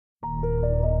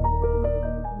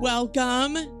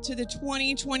Welcome to the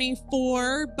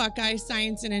 2024 Buckeye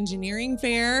Science and Engineering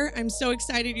Fair. I'm so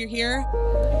excited you're here.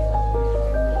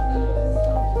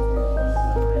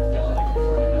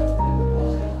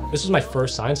 This was my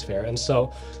first science fair, and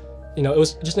so, it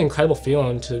was just an incredible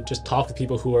feeling to just talk to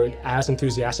people who were as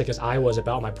enthusiastic as I was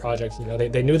about my project.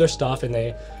 They knew their stuff and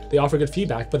they offered good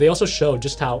feedback, but they also showed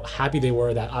just how happy they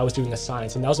were that I was doing the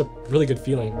science, and that was a really good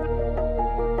feeling.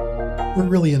 We're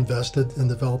really invested in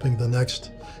developing the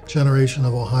next generation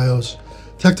of Ohio's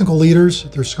technical leaders.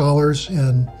 They're scholars,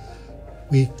 and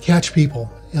we catch people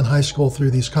in high school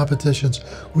through these competitions,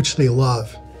 which they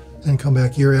love, and come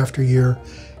back year after year.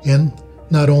 And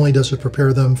not only does it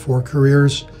prepare them for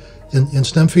careers in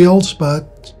STEM fields,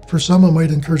 but for some it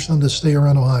might encourage them to stay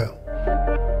around Ohio.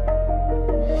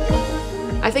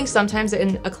 I think sometimes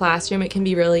in a classroom it can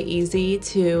be really easy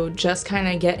to just kind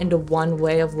of get into one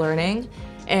way of learning,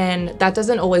 and that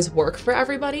doesn't always work for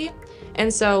everybody.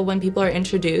 And so when people are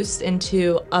introduced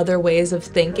into other ways of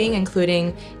thinking,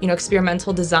 including,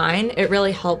 experimental design, it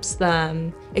really helps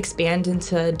them expand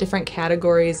into different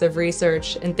categories of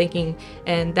research and thinking,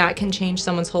 and that can change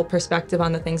someone's whole perspective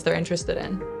on the things they're interested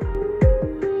in.